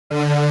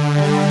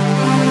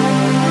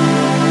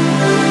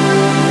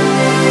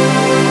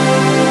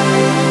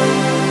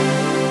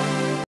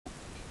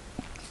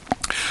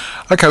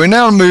Okay, we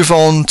now move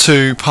on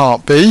to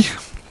part B,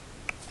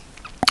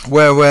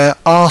 where we're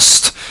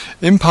asked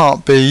in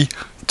part B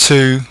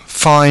to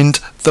find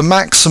the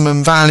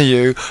maximum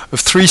value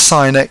of 3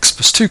 sine x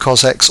plus 2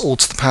 cos x all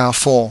to the power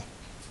 4.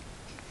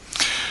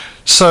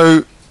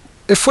 So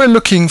if we're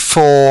looking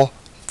for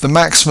the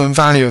maximum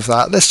value of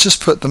that, let's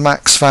just put the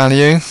max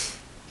value,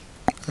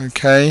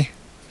 okay,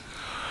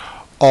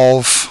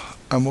 of,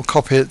 and we'll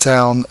copy it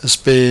down as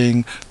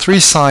being 3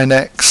 sine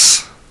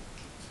x,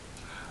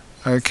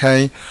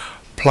 okay,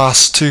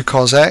 plus 2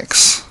 cos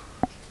x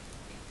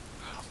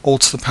all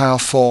to the power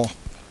 4.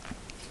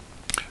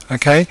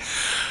 Okay,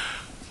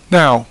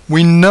 now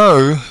we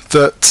know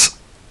that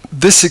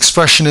this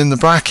expression in the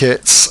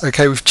brackets,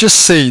 okay, we've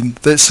just seen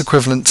that it's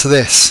equivalent to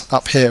this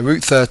up here,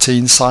 root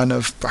 13 sine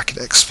of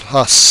bracket x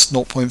plus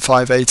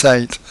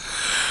 0.588.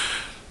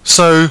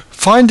 So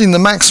finding the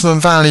maximum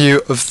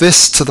value of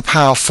this to the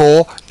power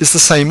 4 is the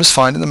same as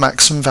finding the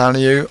maximum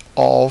value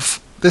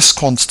of this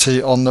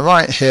quantity on the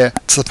right here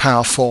to the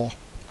power 4.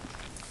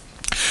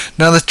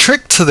 Now the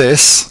trick to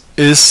this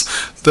is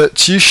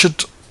that you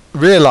should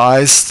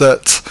realize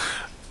that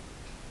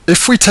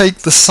if we take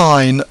the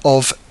sine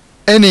of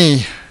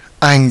any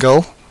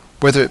angle,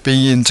 whether it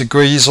be in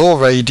degrees or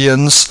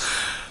radians,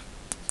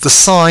 the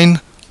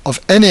sine of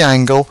any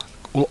angle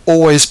will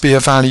always be a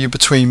value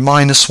between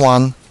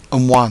 -1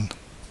 and 1.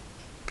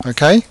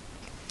 Okay?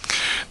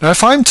 Now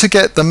if I'm to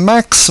get the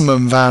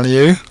maximum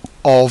value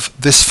of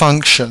this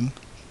function,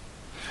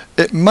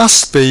 it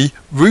must be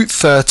root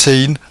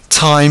 13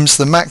 times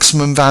the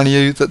maximum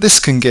value that this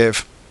can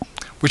give,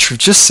 which we've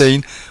just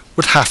seen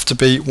would have to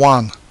be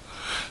 1.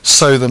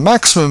 So the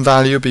maximum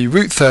value would be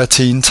root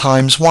 13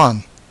 times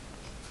 1.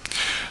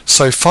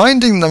 So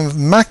finding the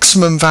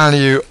maximum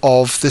value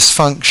of this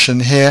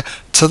function here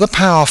to the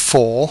power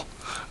 4,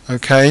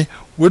 okay,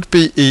 would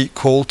be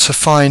equal to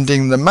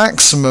finding the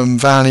maximum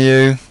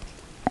value,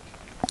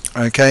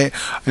 okay,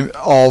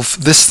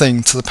 of this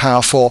thing to the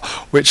power 4,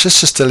 which, let's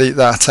just delete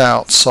that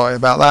out, sorry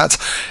about that,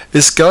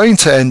 is going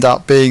to end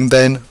up being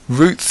then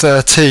root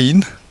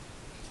 13,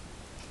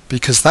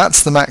 because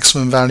that's the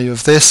maximum value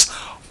of this,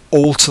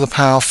 all to the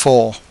power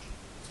 4.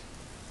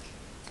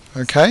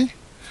 Okay?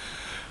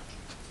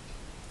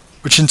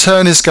 Which in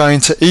turn is going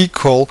to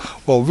equal,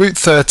 well, root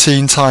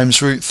 13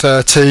 times root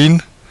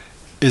 13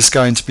 is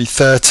going to be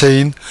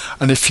 13,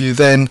 and if you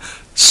then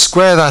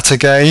square that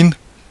again,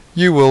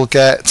 you will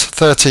get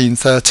 13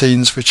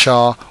 13s, which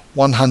are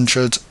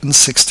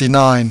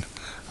 169.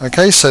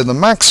 Okay, so the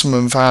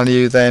maximum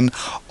value then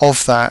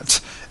of that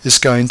is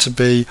going to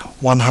be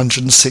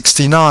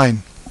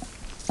 169.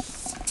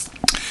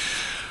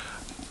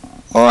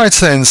 Alright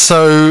then,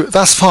 so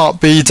that's part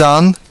B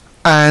done,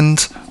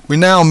 and we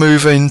now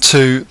move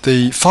into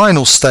the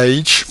final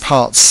stage,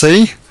 part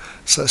C.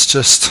 So let's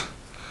just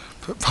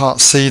put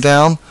part C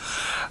down,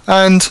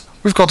 and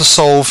we've got to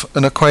solve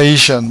an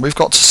equation. We've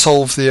got to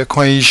solve the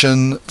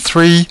equation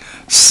 3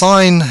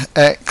 sine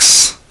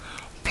x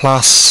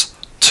plus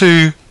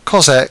 2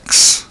 cos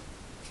x,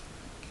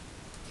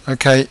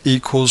 okay,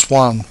 equals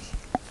 1.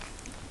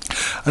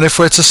 And if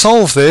we're to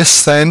solve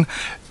this, then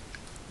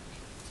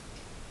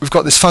we've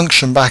got this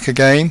function back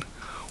again.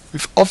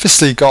 We've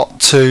obviously got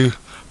to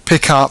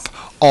pick up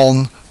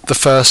on the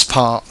first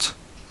part.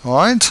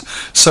 Alright,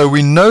 so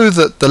we know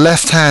that the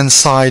left hand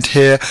side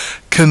here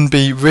can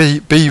be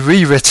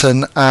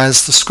rewritten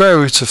as the square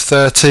root of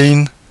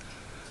 13,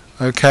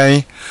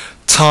 okay,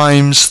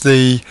 times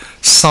the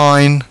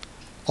sine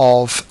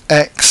of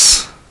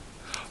x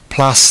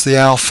plus the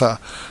alpha.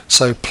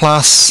 So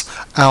plus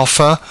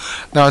alpha.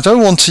 Now I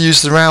don't want to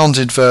use the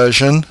rounded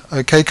version,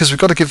 okay, because we've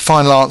got to give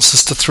final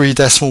answers to 3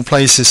 decimal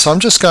places. So I'm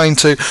just going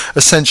to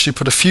essentially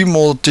put a few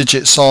more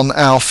digits on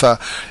alpha.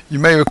 You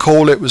may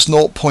recall it was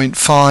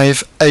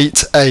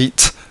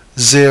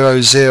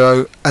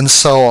 0.58800 and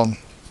so on,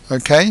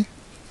 okay,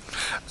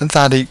 and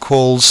that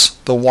equals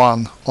the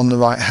 1 on the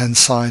right hand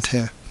side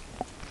here.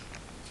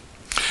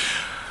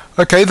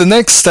 Okay, the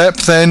next step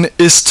then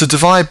is to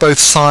divide both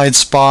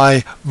sides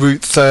by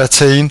root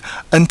 13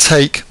 and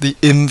take the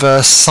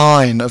inverse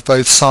sine of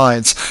both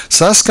sides.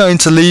 So that's going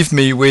to leave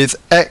me with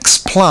x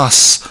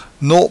plus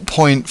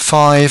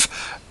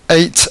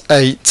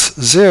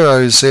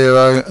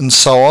 0.58800 and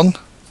so on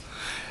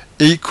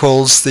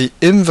equals the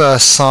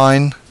inverse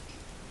sine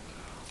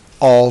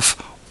of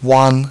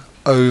 1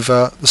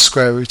 over the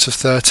square root of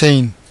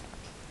 13.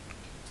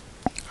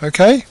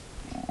 Okay?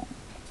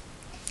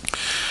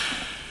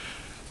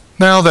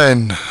 Now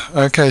then,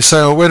 okay,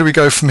 so where do we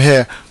go from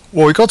here?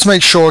 Well, we've got to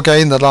make sure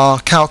again that our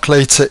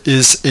calculator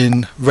is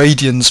in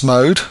radians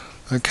mode,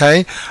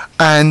 okay,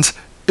 and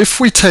if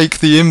we take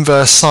the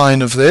inverse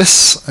sine of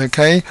this,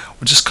 okay,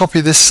 we'll just copy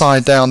this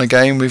side down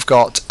again. We've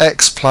got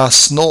x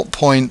plus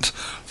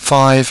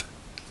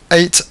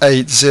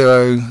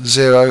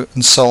 0.58800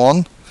 and so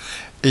on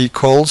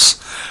equals,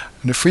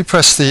 and if we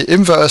press the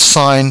inverse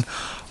sine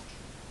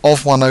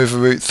of 1 over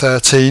root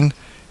 13,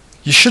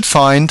 you should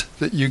find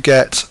that you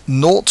get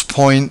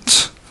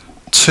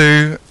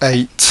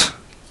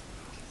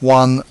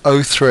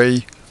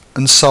 0.28103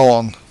 and so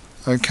on,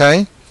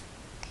 okay?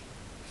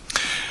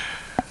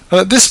 And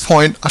at this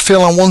point I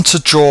feel I want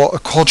to draw a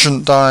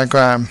quadrant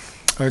diagram,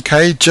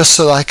 okay, just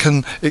so that I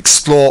can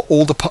explore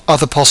all the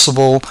other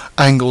possible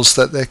angles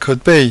that there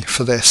could be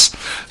for this.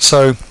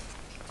 So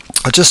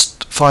I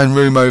just find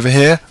room over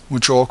here, we'll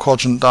draw a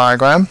quadrant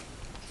diagram.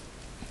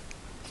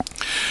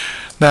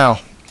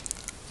 Now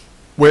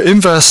we're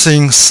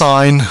inversing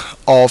sine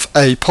of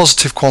a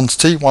positive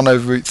quantity, 1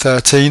 over root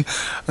 13,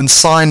 and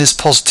sine is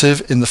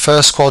positive in the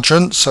first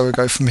quadrant, so we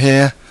go from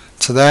here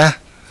to there,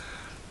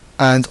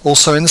 and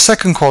also in the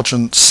second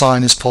quadrant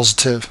sine is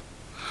positive.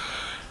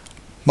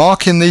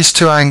 Marking these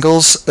two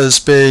angles as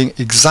being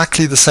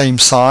exactly the same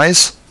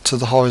size to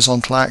the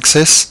horizontal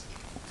axis,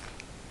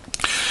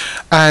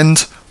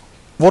 and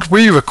what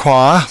we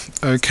require,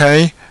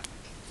 okay,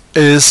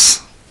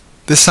 is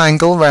this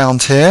angle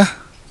round here.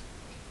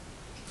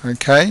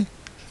 Okay,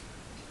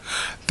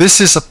 this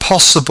is a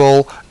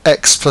possible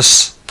x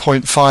plus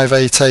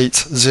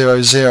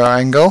 0.58800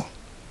 angle,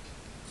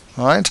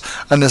 right?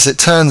 And as it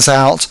turns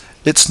out,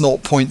 it's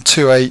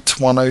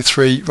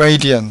 0.28103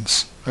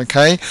 radians.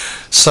 Okay,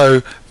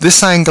 so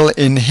this angle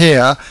in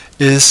here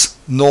is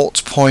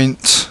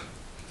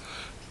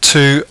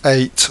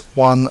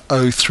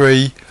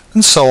 0.28103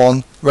 and so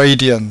on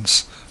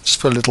radians. Just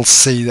put a little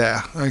c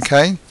there.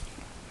 Okay,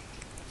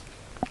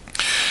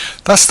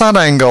 that's that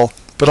angle.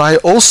 But I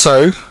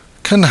also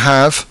can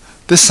have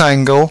this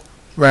angle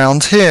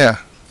round here.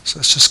 So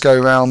let's just go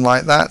round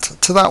like that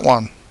to that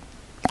one.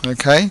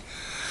 Okay,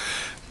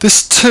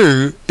 this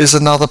too is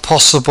another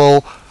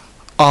possible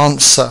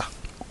answer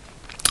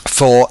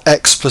for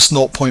x plus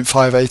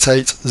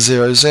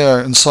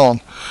 0.58800 and so on.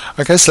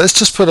 Okay, so let's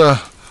just put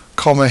a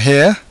comma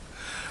here,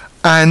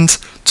 and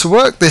to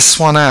work this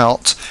one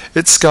out,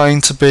 it's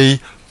going to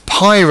be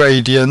pi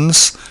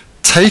radians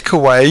take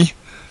away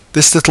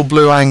this little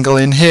blue angle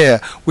in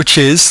here, which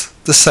is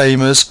the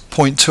same as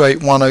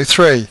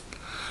 0.28103.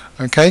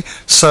 Okay,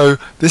 so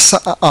this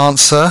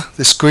answer,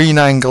 this green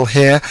angle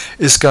here,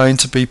 is going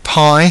to be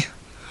pi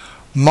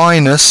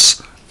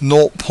minus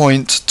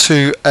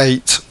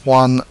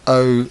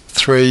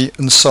 0.28103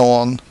 and so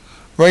on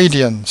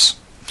radians.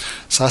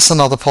 So that's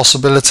another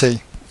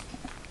possibility.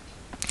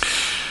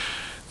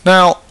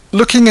 Now,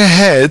 looking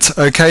ahead,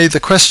 okay, the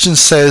question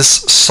says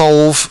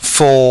solve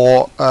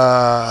for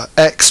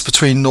x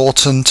between 0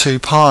 and 2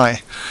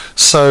 pi.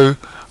 So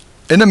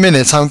in a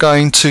minute I'm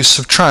going to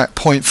subtract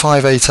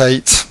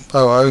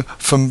 0.58800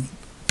 from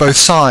both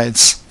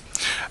sides.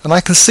 And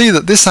I can see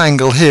that this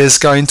angle here is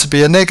going to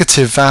be a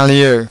negative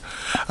value,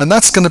 and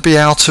that's going to be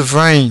out of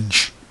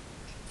range.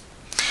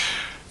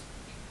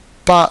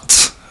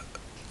 But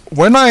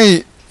when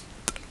I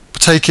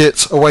take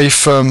it away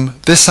from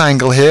this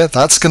angle here,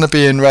 that's going to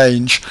be in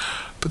range.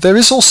 But there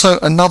is also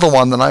another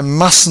one that I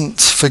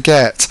mustn't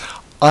forget.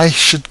 I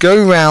should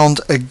go round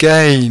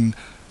again.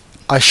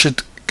 I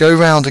should go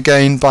round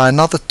again by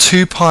another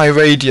 2 pi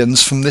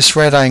radians from this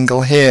red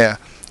angle here.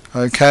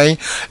 Okay,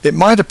 it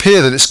might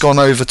appear that it's gone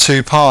over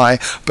 2 pi,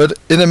 but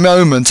in a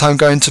moment I'm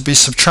going to be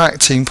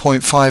subtracting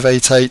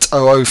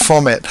 0.58800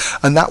 from it,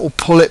 and that will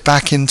pull it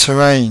back into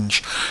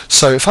range.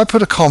 So if I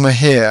put a comma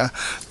here,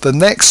 the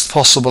next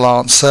possible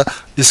answer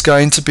is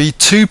going to be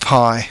 2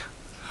 pi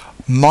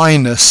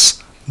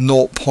minus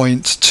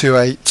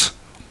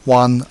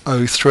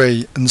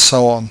 0.28103 and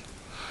so on.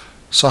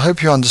 So I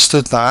hope you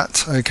understood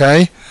that.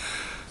 Okay,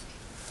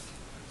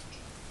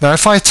 now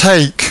if I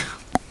take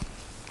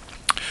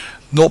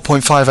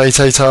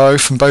 0.58800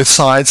 from both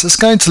sides, it's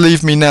going to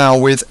leave me now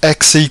with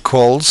x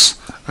equals,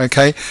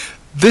 okay,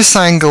 this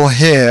angle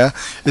here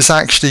is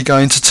actually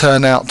going to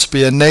turn out to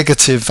be a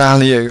negative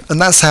value, and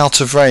that's out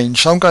of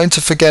range, so I'm going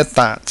to forget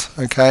that.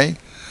 Okay,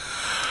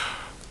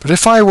 but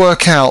if I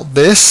work out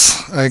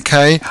this,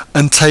 okay,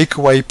 and take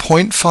away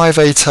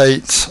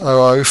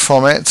 0.58800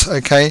 from it,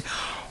 okay,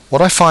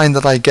 what I find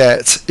that I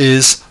get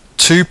is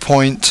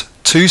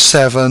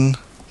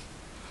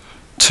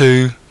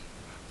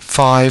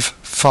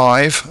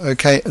 2.27255,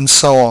 okay, and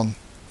so on.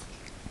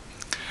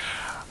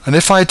 And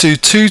if I do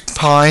 2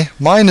 pi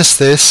minus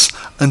this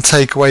and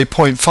take away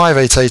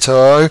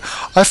 0.58800,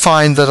 I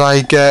find that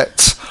I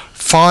get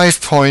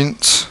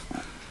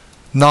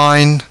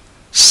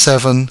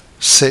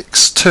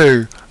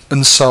 5.9762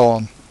 and so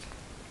on.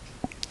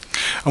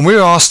 And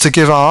we're asked to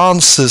give our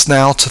answers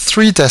now to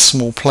 3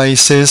 decimal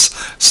places,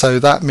 so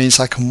that means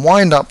I can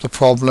wind up the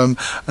problem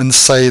and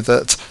say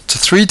that to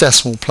 3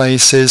 decimal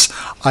places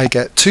I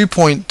get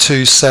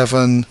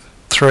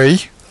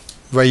 2.273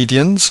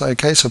 radians,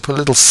 okay, so put a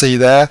little c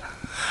there,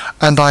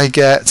 and I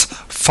get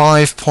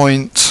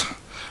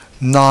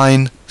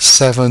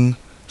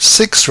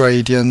 5.976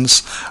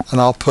 radians, and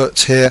I'll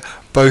put here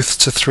both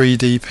to 3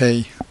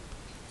 dp,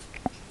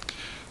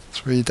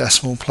 3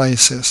 decimal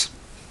places.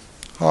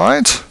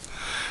 Alright,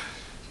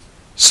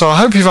 so I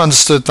hope you've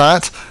understood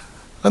that,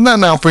 and that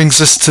now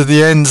brings us to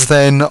the end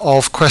then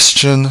of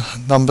question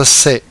number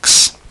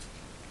 6.